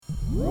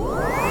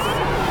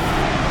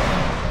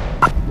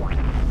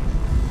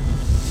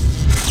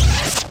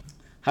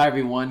Hi,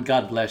 everyone.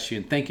 God bless you,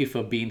 and thank you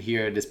for being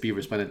here at this Be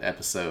Resplendent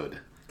episode.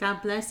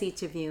 God bless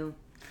each of you.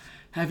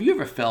 Have you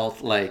ever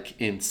felt like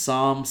in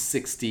Psalm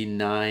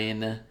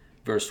 69,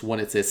 verse 1,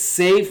 it says,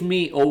 "Save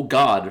me, O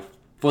God,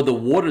 for the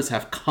waters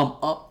have come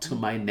up to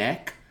my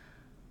neck"?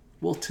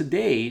 Well,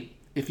 today,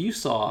 if you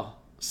saw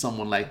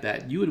someone like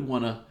that, you would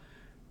want to,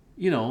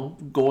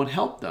 go and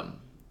help them.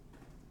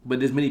 But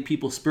there's many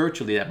people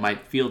spiritually that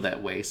might feel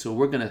that way. So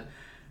we're going to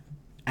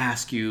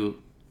ask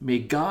you, may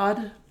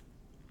God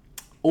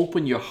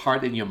open your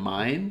heart and your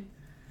mind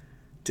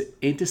to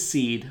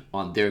intercede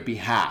on their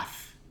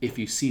behalf if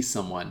you see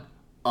someone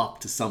up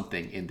to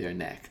something in their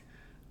neck.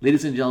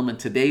 Ladies and gentlemen,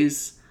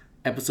 today's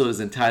episode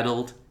is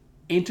entitled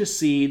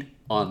Intercede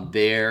on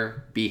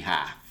Their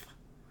Behalf.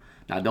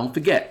 Now, don't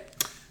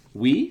forget,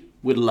 we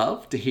would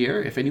love to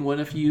hear if any one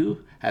of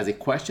you has a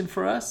question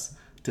for us,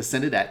 to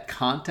send it at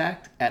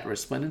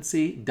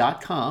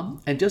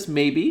contact@resplendency.com, and just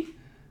maybe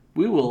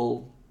we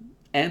will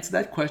answer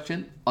that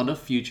question on a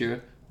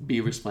future Be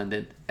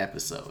Resplendent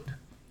episode.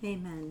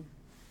 Amen.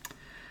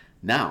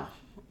 Now,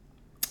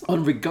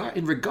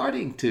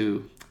 regarding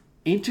to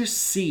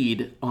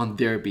intercede on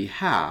their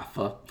behalf,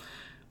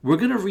 we're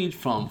going to read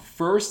from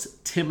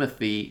 1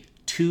 Timothy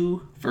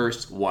 2,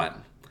 verse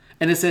 1.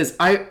 And it says,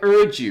 "I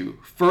urge you,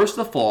 first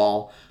of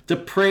all, to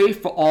pray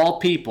for all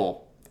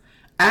people.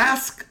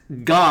 Ask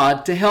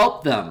God to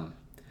help them.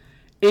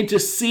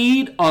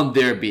 Intercede on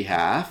their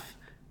behalf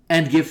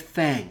and give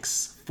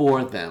thanks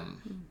for them."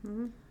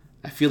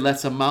 I feel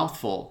that's a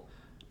mouthful,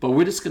 but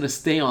we're just going to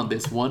stay on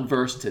this one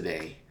verse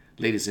today,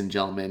 ladies and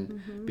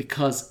gentlemen,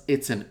 because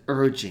it's an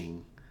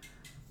urging,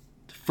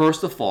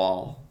 first of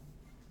all,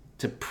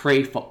 to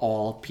pray for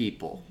all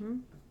people.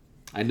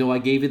 I know I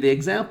gave you the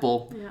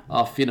example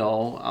of,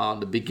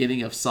 the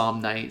beginning of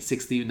Psalm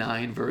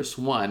 69, verse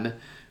 1,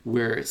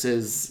 where it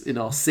says,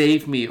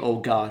 "Save me, O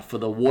God, for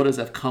the waters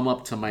have come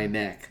up to my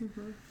neck."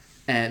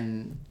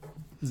 And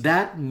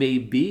that may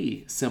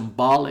be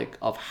symbolic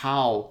of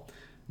how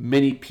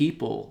many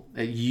people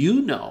that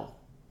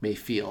may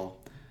feel,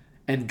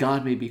 and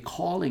God may be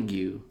calling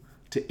you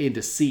to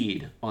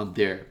intercede on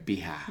their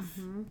behalf.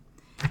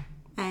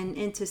 And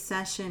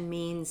intercession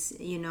means,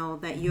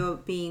 that you're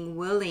being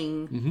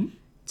willing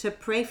to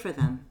pray for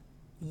them.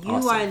 You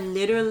Awesome. are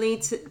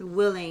literally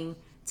willing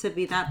to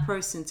be that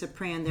person to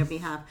pray on their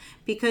behalf.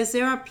 Because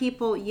there are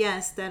people,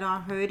 yes, that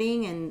are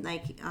hurting, and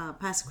like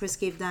Pastor Chris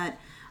gave that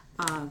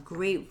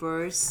great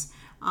verse.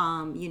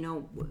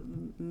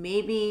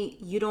 Maybe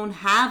you don't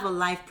have a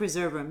life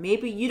preserver.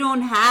 Maybe you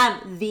don't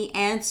have the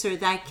answer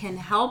that can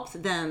help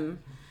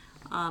them,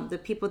 the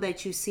people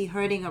that you see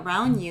hurting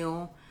around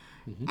you.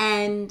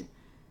 And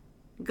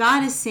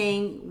God is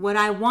saying, what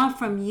I want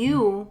from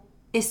you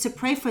is to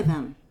pray for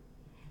them.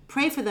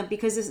 Pray for them,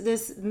 because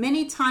there's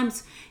many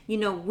times,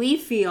 we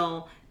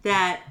feel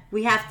that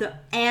we have to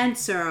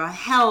answer or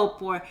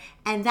help,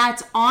 and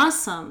that's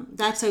awesome.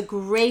 That's a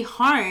great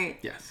heart.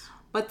 Yes.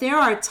 But there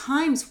are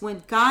times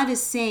when God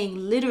is saying,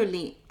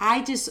 literally,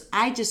 I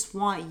just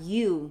want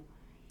you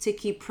to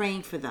keep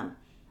praying for them.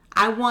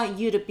 I want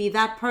you to be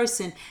that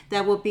person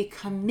that will be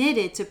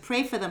committed to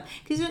pray for them.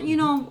 Because,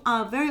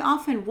 very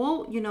often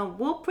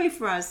we'll pray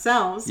for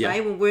ourselves,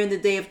 right? When we're in the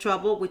day of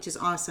trouble, which is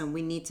awesome.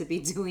 We need to be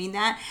doing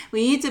that.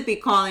 We need to be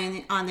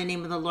calling on the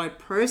name of the Lord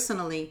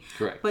personally.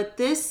 Correct. But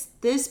this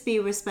Be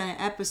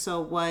Resplendent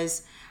episode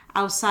was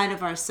outside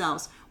of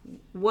ourselves.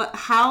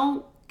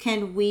 How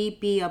can we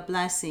be a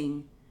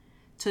blessing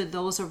to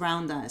those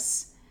around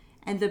us?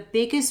 And the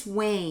biggest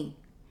way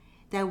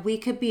that we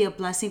could be a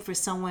blessing for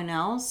someone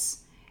else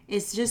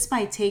is just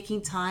by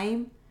taking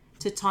time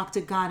to talk to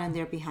God on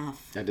their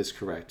behalf. That is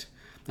correct.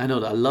 I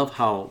love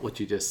what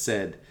you just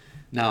said.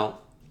 Now,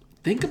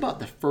 think about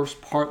the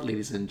first part,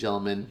 ladies and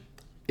gentlemen.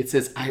 It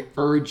says, "I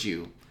urge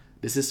you."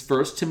 This is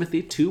 1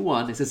 Timothy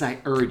 2:1. It says, "I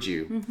urge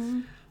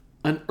you."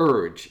 An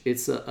urge.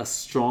 It's a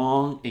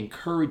strong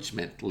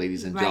encouragement,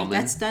 ladies and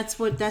gentlemen. That's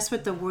what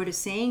the word is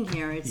saying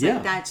here. It's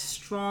like that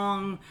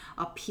strong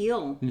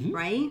appeal,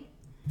 right?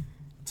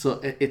 So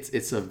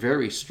it's a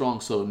very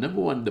strong. So number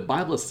one, the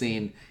Bible is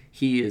saying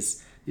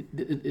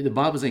the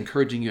Bible is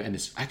encouraging you, and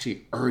it's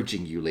actually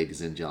urging you,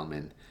 ladies and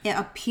gentlemen. Yeah,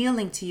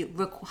 appealing to you,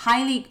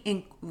 highly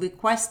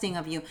requesting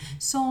of you.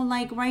 So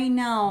like right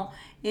now,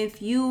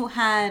 if you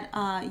had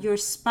your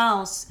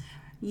spouse,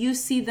 you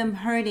see them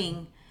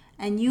hurting,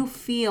 and you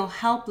feel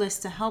helpless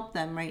to help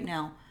them right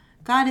now,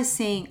 God is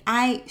saying,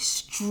 I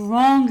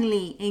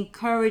strongly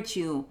encourage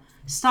you,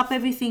 stop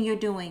everything you're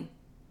doing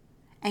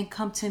and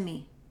come to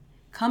me.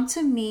 Come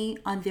to me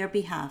on their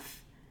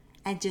behalf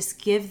and just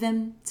give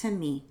them to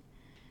me.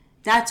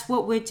 That's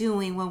what we're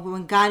doing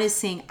when God is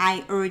saying,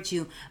 I urge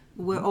you.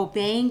 We're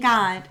obeying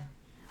God.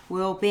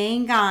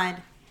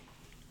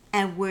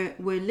 And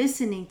we're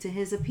listening to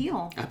his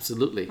appeal.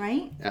 Absolutely.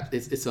 Right?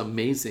 It's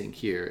amazing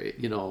here,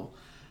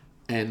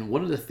 And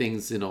one of the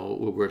things,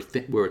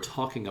 we're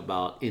talking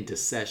about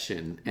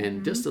intercession,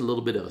 and just a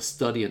little bit of a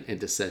study on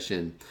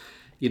intercession.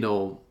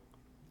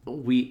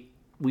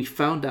 we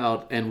found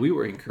out, and we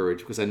were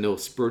encouraged, because I know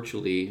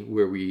spiritually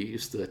where we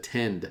used to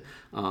attend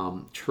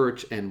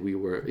church, and we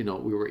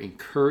were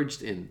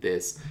encouraged in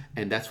this,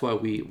 and that's why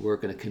we were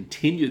going to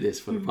continue this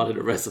for probably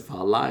the rest of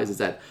our lives, is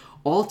that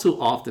all too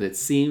often it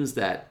seems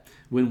that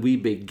when we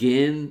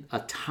begin a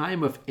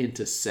time of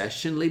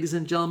intercession, ladies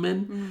and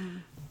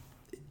gentlemen,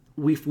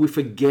 we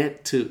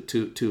forget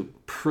to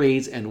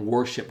praise and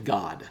worship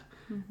God,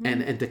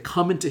 and to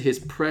come into His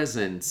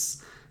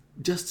presence,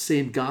 just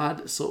saying,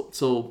 God,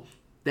 so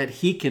that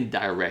He can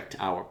direct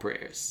our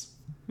prayers,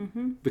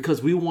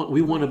 because we just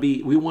want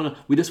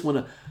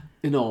to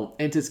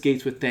enter His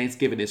gates with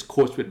thanksgiving, His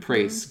courts with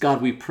praise.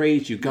 God, we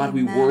praise You. God,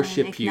 we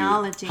worship You.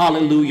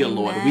 Hallelujah,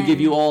 Lord. We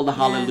give You all the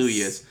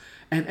hallelujahs.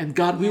 And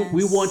God,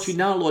 we want You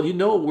now, Lord.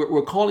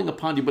 We're calling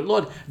upon You, but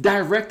Lord,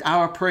 direct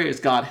our prayers.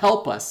 God,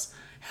 help us.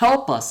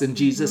 Help us in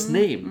Jesus'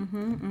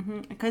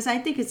 name. Because I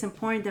think it's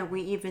important that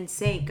we even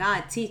say,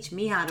 God, teach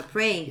me how to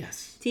pray.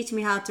 Yes. Teach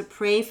me how to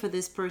pray for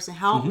this person.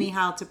 Help me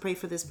how to pray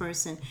for this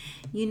person.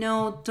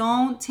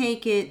 Don't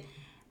take it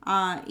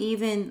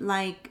even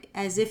like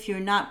as if you're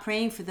not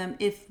praying for them.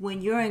 If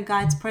when you're in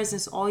God's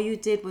presence, all you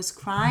did was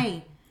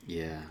cry.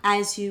 Yeah.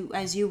 As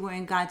you were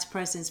in God's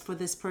presence for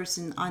this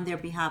person on their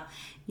behalf.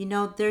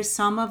 There's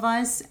some of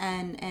us,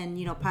 and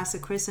Pastor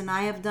Chris and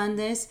I have done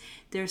this.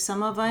 There's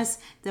some of us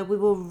that we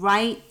will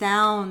write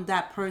down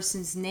that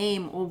person's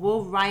name, or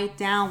we'll write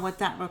down what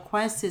that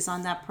request is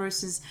on that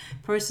person's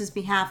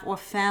behalf or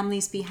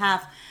family's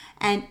behalf.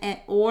 And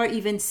or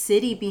even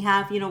city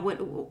behalf, what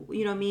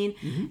I mean,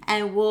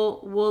 and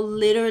we'll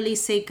literally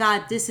say,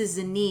 God, this is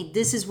the need.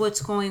 This is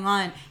what's going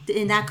on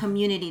in that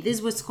community. This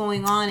is what's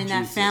going on in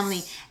that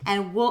family,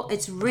 and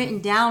it's written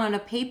down on a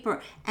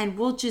paper, and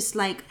we'll just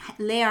like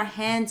lay our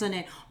hands on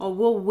it, or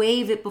we'll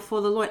wave it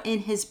before the Lord in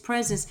His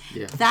presence.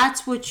 Yeah.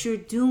 That's what you're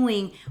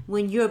doing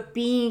when you're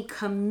being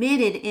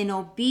committed in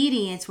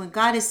obedience. When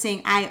God is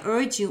saying, I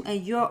urge you,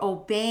 and you're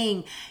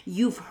obeying,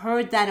 you've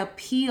heard that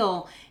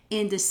appeal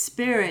in the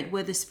Spirit,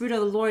 where the Spirit of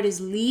the Lord is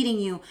leading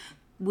you.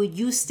 Would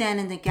you stand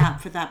in the gap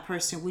for that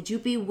person? Would you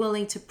be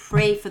willing to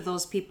pray for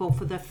those people,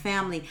 for their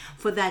family,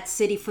 for that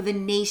city, for the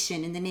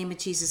nation, in the name of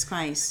Jesus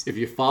Christ? If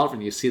you follow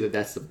and you see that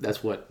that's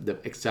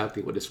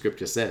exactly what the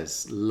scripture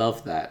says.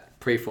 Love that.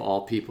 Pray for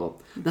all people.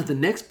 Now the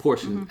next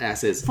portion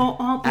says for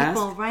all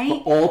people, right?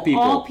 For all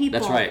people. All people.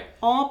 That's right.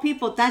 All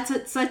people.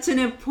 That's such an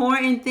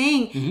important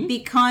thing,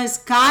 because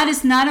God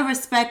is not a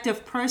respecter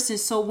of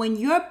persons. So when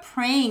you're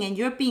praying and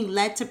you're being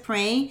led to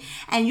pray,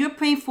 and you're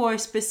praying for a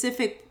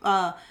specific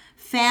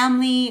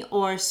family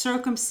or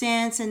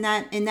circumstance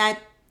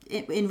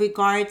in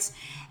regards,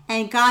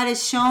 and God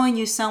is showing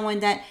you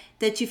someone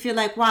that you feel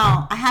like,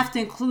 wow, I have to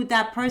include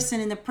that person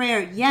in the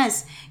prayer.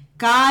 Yes,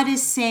 God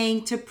is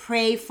saying to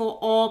pray for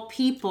all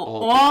people.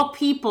 All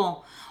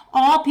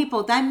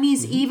people. That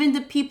means even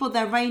the people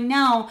that right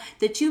now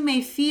that you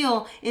may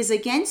feel is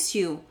against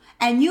you,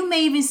 and you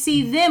may even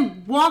see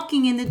them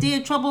walking in the day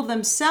of trouble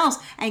themselves,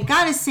 and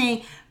God is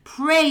saying,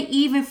 pray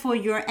even for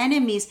your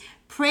enemies.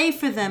 Pray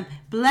for them.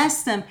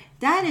 Bless them.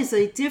 That is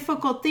a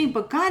difficult thing,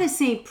 but God is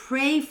saying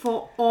pray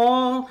for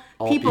all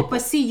people.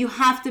 But see, you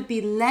have to be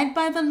led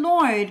by the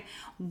Lord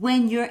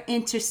when you're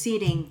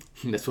interceding.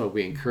 That's why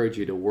we encourage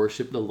you to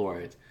worship the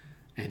Lord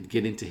and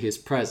get into His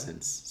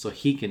presence so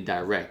He can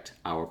direct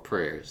our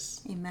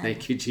prayers. Amen.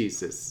 Thank you,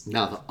 Jesus.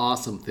 Now, the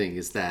awesome thing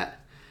is that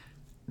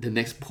the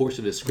next portion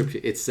of the scripture,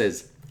 it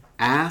says,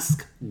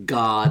 ask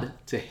God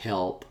to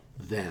help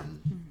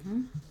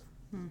them.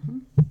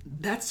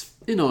 That's,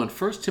 in 1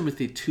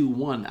 Timothy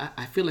 2:1,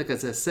 I feel like,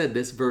 as I said,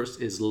 this verse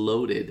is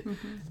loaded,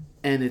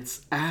 and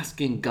it's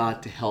asking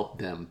God to help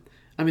them.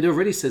 I mean, it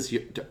already says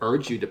to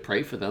urge you to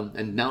pray for them,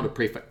 and now to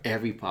pray for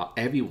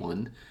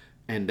everyone,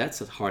 and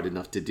that's hard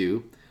enough to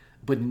do.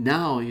 But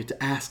now you have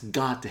to ask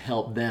God to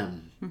help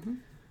them.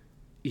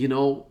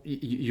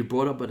 You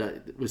brought up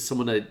with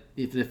someone that,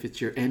 even if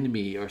it's your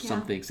enemy or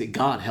something, say,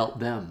 God, help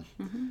them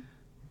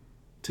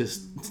to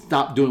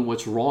stop doing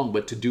what's wrong,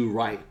 but to do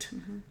right.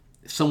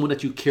 Someone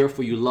that you care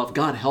for, you love,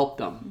 God, help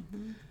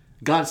them.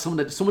 God,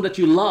 someone that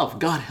you love,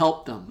 God,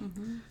 help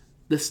them.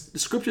 The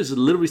scriptures are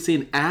literally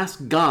saying,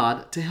 ask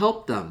God to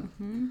help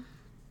them.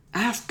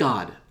 Ask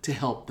God to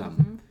help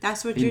them.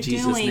 That's what you're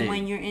doing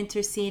when you're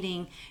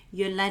interceding.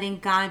 You're letting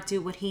God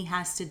do what He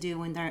has to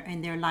do in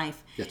their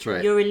life. That's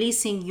right. You're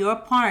releasing your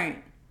part.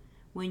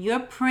 When you're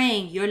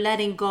praying, you're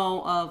letting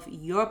go of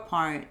your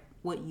part,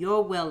 what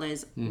your will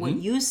is, what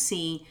you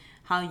see,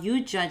 how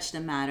you judge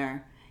the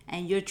matter.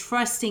 And you're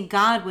trusting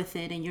God with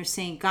it, and you're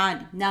saying,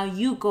 God, now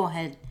you go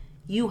ahead,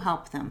 you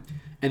help them.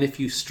 And if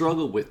you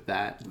struggle with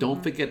that,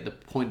 don't forget the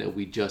point that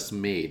we just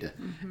made.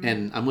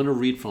 And I'm going to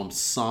read from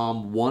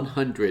Psalm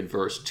 100,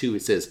 verse 2.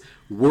 It says,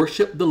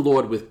 worship the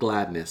Lord with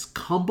gladness.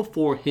 Come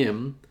before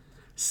Him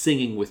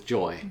singing with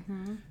joy.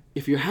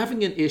 if you're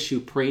having an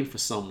issue praying for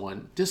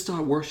someone, just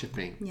start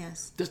worshiping.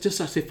 Yes. Just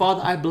start say,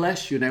 Father, I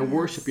bless you and I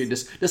worship you.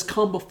 Just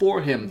come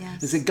before him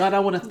and say, God, I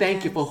want to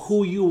thank you for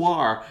who you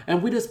are.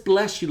 And we just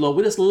bless you, Lord.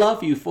 We just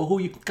love you for who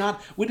you, God,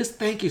 we just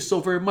thank you so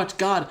very much,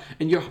 God.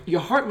 And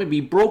your heart may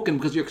be broken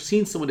because you're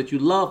seeing someone that you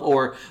love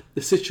or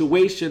the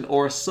situation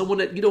or someone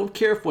that you don't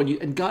care for.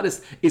 And God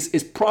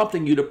is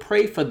prompting you to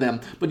pray for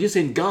them. But you're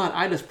saying, God,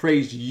 I just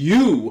praise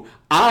you.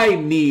 I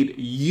need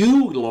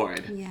you,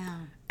 Lord. Yeah.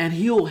 And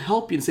he'll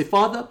help you and say,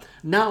 Father,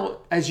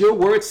 now, as your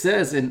word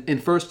says in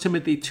 1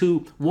 Timothy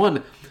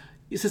 2:1,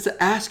 he says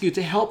to ask you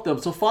to help them.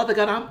 So, Father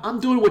God, I'm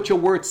doing what your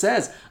word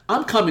says.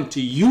 I'm coming to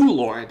you,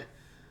 Lord.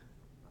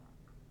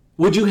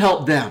 Would you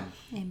help them?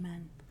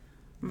 Amen.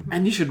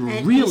 And you should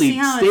And really you see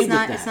how stay it's with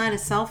not, that. It's not a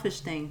selfish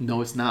thing.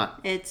 No, it's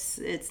not.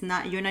 It's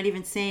not. You're not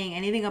even saying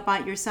anything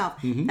about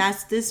yourself. Mm-hmm.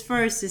 This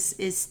verse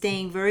is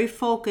staying very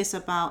focused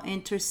about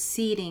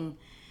interceding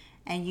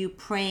and you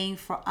praying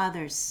for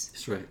others.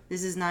 That's right.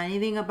 This is not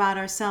anything about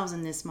ourselves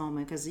in this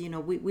moment, because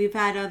we've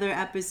had other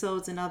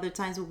episodes and other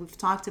times where we've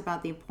talked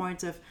about the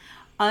importance of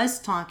us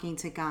talking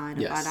to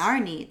God about our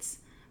needs.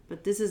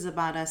 But this is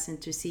about us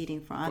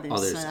interceding for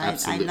others. So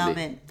absolutely. I love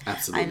it.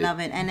 Absolutely. I love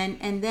it.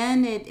 And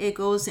then it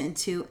goes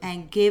into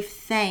and give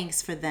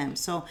thanks for them.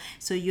 So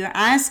you're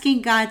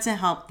asking God to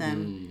help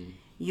them.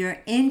 You're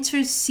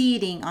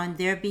interceding on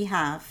their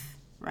behalf,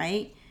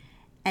 right?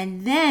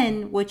 And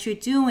then what you're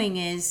doing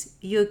is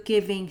you're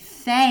giving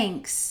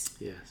thanks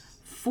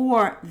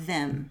for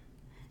them.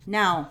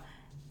 Now,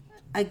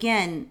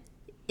 again,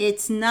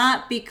 it's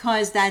not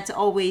because that's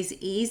always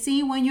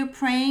easy when you're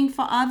praying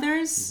for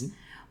others,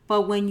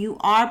 but when you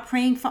are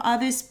praying for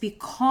others,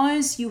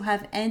 because you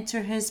have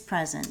entered his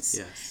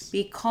presence,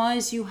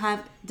 because you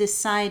have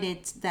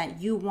decided that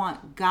you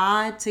want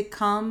God to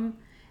come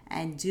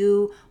and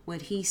do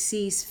what he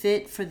sees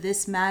fit for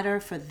this matter,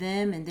 for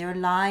them and their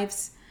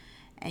lives,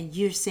 and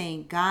you're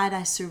saying, God,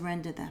 I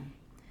surrender them.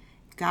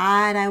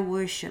 God, I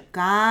worship.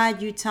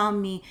 God, you tell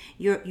me,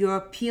 you're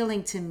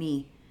appealing to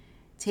me.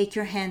 Take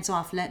your hands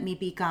off. Let me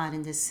be God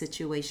in this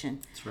situation.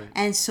 That's right.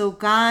 And so,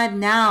 God,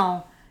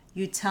 now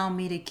you tell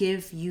me to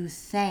give you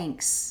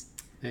thanks.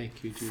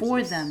 Thank you, Jesus.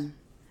 For them.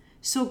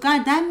 So,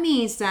 God, that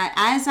means that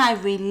as I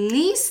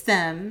release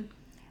them,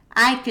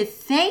 I could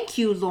thank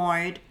you,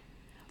 Lord,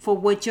 for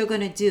what you're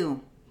going to do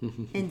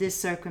in this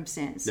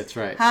circumstance. That's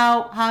right.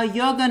 How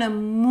you're going to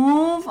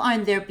move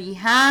on their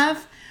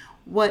behalf,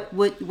 what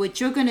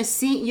you're going to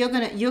see, you're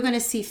going to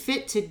see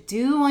fit to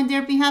do on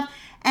their behalf.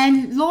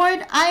 And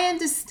Lord, I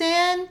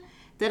understand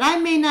that I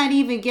may not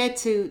even get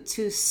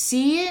to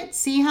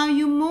see how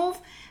you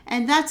move,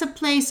 and that's a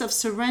place of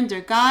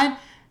surrender. God,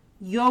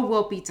 your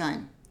will be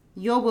done.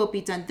 Your will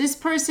be done. This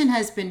person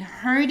has been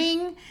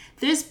hurting.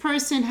 This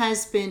person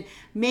has been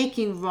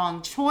making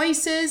wrong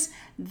choices.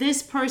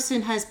 This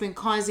person has been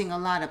causing a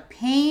lot of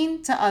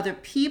pain to other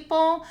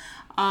people.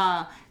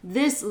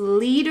 This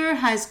leader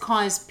has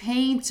caused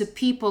pain to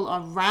people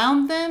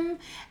around them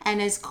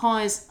and has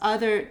caused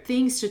other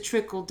things to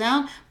trickle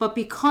down. But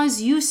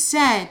because you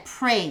said,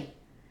 pray,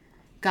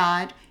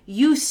 God,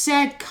 you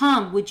said,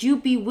 come, would you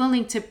be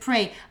willing to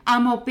pray?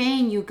 I'm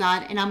obeying you,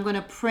 God, and I'm going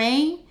to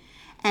pray,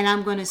 and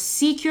I'm going to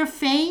seek your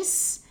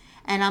face,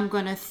 and I'm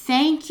going to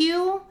thank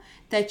you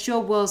that your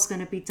will is going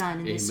to be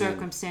done in this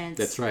circumstance.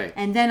 That's right.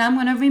 And then I'm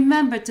going to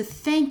remember to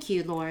thank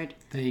you, Lord.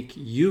 Thank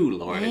you,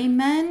 Lord.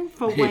 Amen.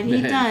 For what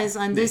he does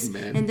on this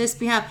in this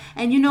behalf.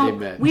 And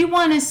we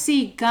want to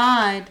see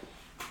God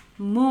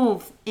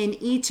move in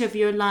each of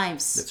your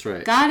lives. That's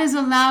right. God has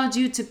allowed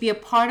you to be a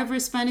part of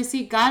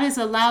Resplendency. God has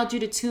allowed you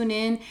to tune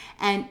in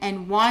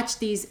and watch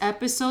these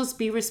episodes,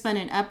 Be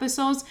Resplendent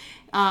episodes.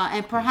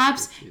 And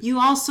perhaps you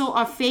also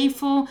are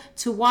faithful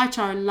to watch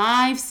our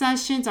live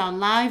sessions, our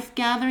live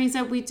gatherings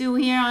that we do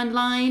here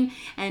online.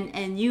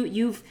 And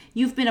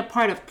you've been a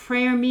part of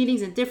prayer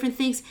meetings and different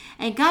things.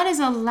 And God has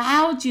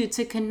allowed you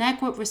to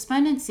connect with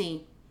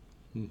Resplendency.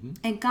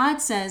 And God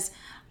says,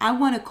 I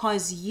want to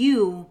cause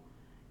you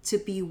to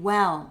be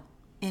well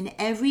in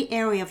every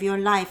area of your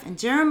life. And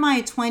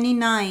Jeremiah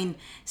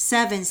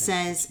 29:7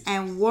 says,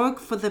 and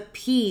work for the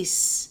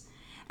peace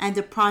and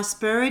the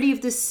prosperity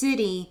of the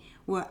city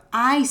where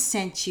I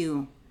sent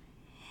you.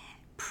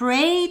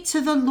 Pray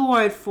to the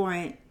Lord for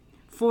it,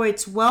 for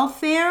its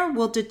welfare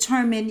will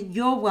determine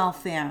your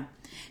welfare.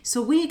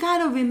 So we got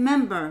to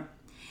remember,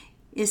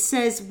 it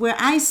says, where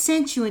I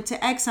sent you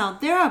into exile,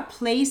 there are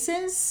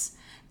places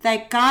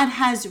that God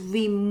has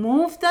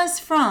removed us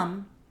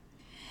from,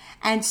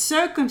 and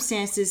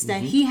circumstances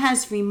that he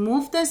has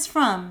removed us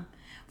from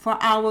for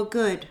our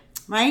good,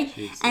 right?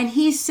 Jesus. And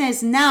he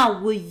says, now,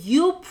 will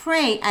you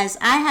pray as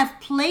I have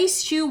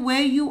placed you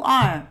where you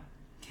are?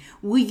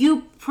 Will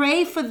you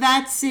pray for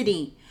that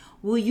city?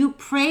 Will you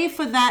pray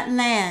for that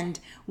land?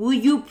 Will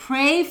you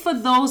pray for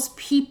those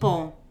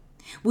people?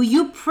 Will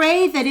you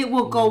pray that it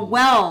will go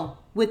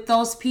well with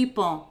those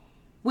people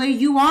where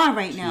you are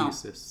right now?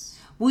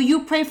 Will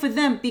you pray for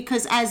them?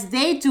 Because as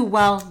they do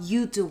well,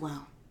 you do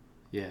well.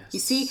 Yes. You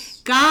see,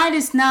 God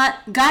is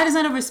not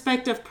a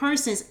respecter of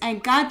persons,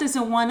 and God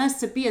doesn't want us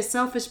to be a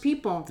selfish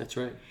people. That's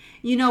right.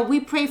 we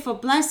pray for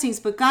blessings,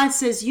 but God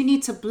says you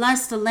need to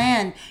bless the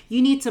land.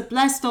 You need to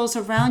bless those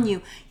around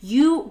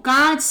you.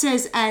 God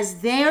says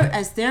as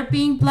they're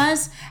being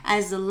blessed,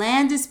 as the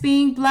land is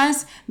being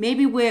blessed,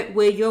 maybe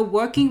where you're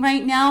working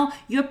right now,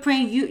 you're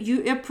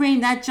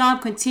praying that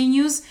job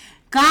continues.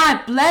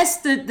 God, bless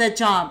the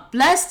job.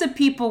 Bless the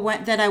people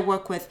that I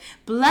work with.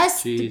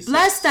 Bless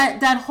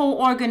that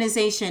whole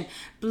organization.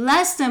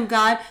 Bless them,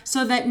 God,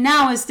 so that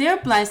now as they're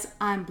blessed,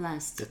 I'm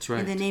blessed. That's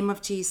right. In the name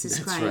of Jesus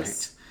Christ.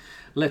 Right.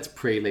 Let's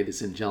pray,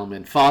 ladies and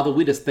gentlemen. Father,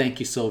 we just thank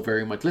you so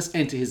very much. Let's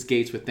enter his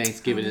gates with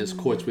thanksgiving and his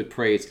courts with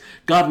praise.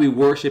 God, we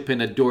worship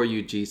and adore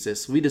you,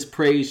 Jesus. We just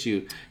praise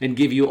you and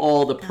give you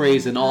all the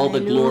praise and all the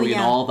glory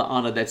and all the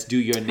honor that's due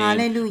your name.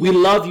 Hallelujah. We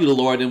love you,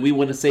 Lord, and we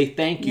want to say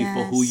thank you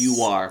for who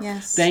you are.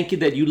 Yes. Thank you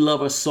that you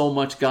love us so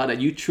much, God,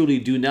 that you truly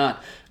do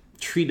not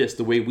treat us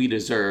the way we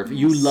deserve.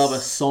 You love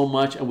us so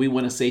much, and we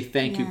want to say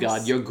thank you,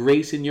 God. Your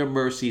grace and your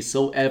mercy is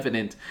so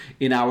evident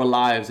in our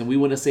lives, and we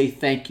want to say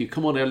thank you.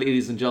 Come on,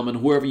 ladies and gentlemen,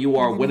 whoever you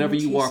are, whenever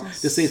you are,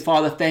 just say,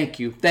 Father, thank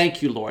you.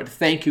 Thank you, Lord.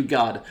 Thank you,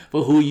 God,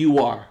 for who you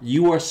are.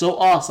 You are so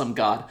awesome,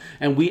 God,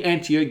 and we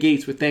enter your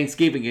gates with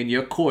thanksgiving and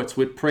your courts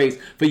with praise,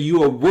 for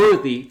you are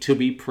worthy to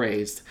be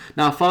praised.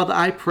 Now, Father,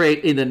 I pray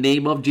in the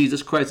name of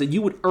Jesus Christ that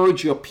you would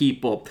urge your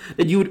people,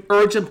 that you would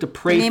urge them to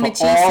pray for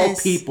all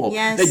people,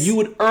 that you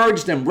would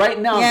urge them right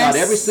now, God,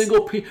 every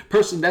single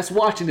person that's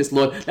watching this,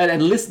 Lord,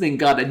 and listening,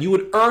 God, that you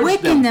would urge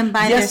them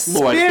by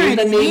Lord, in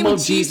the name of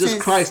Jesus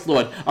Christ,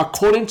 Lord,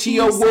 according to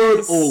your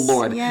word, oh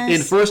Lord,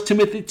 in 1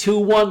 Timothy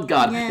 2:1,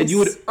 God, that you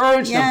would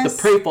urge them to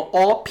pray for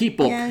all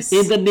people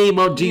in the name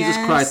of Jesus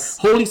Christ.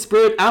 Holy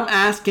Spirit, I'm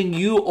asking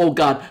you, oh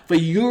God, for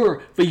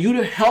you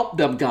to help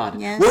them, God.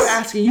 We're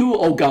asking you,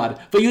 oh God,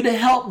 for you to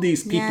help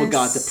these people,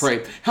 God, to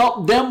pray.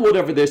 Help them,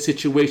 whatever their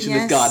situation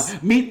is,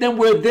 God. Meet them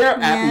where they're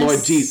at,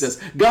 Lord Jesus.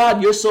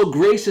 God, you're so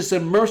gracious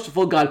and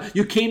merciful, God.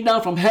 You came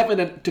down from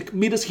heaven to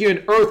meet us here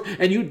on earth,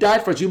 and you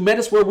died for us. You met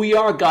us where we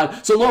are,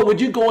 God. So, Lord, would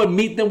you go and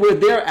meet them where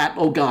they're at,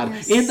 oh God,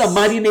 in the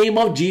mighty name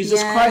of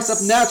Jesus Christ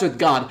of Nazareth,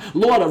 God.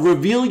 Lord,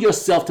 reveal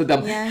yourself to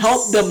them.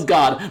 Help them,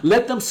 God.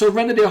 Let them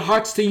surrender their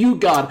hearts to you,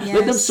 God.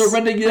 Let them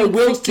surrender their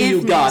wills to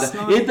you, God.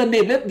 Lord. In the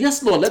name,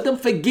 Lord, let them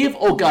forgive,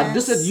 oh God.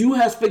 Just as you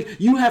have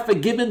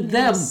forgiven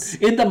them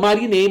in the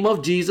mighty name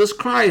of Jesus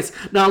Christ.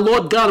 Now,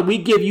 Lord God, we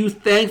give you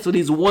thanks for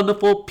these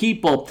wonderful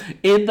people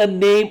in the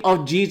name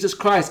of Jesus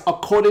Christ,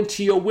 according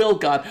to your will,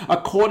 God,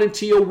 according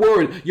to your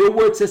word. Your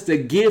word says to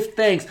give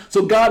thanks.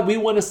 So, God, we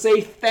want to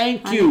say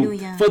thank you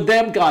for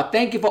them, God.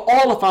 Thank you for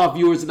all of our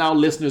viewers and our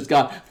listeners,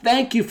 God.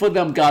 Thank you for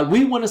them, God.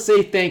 We want to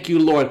say thank you,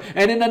 Lord.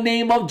 And in the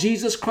name of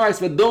Jesus Christ,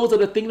 for those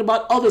that are thinking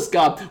about others,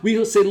 God, we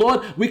will say,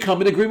 Lord, we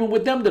come in agreement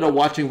with them that are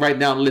watching right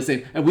now and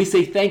listening. And we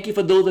say thank you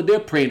for those that they're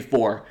praying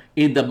for.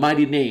 In the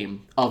mighty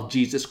name of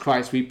Jesus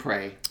Christ, we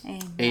pray.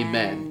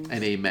 Amen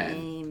and amen.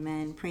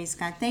 Amen. Praise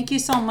God. Thank you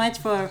so much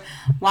for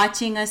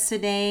watching us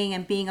today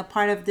and being a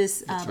part of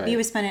this Be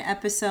Resplendent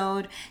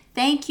episode.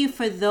 Thank you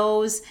for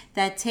those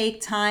that take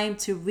time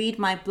to read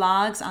my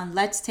blogs on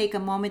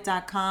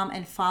letstakeamoment.com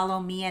and follow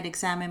me at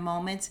Examine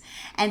Moments.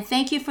 And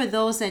thank you for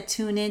those that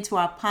tune in to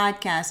our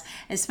podcast,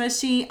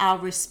 especially our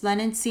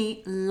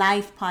Resplendency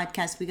Life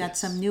podcast. We got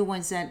some new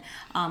ones that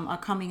are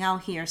coming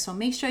out here. So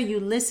make sure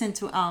you listen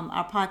to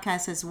our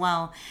podcast as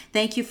well.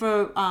 Thank you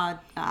for our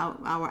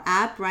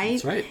app, right?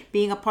 That's right.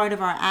 Being a part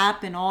of our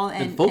app and all.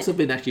 And folks have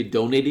been actually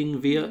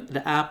donating via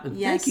the app. And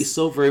thank you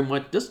so very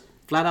much. Just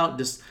flat out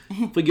just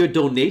for your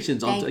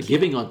donations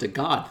giving onto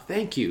God.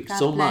 Thank you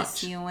so much. God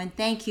bless you, and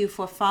thank you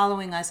for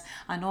following us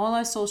on all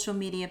our social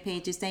media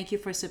pages. Thank you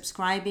for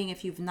subscribing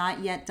if you've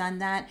not yet done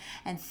that,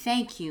 and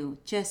thank you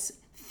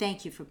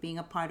for being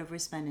a part of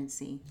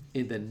Resplendency.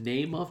 In the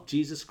name of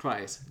Jesus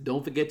Christ,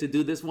 don't forget to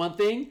do this one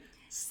thing.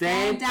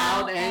 Stand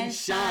out and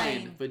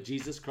shine for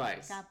Jesus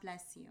Christ. God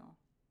bless you.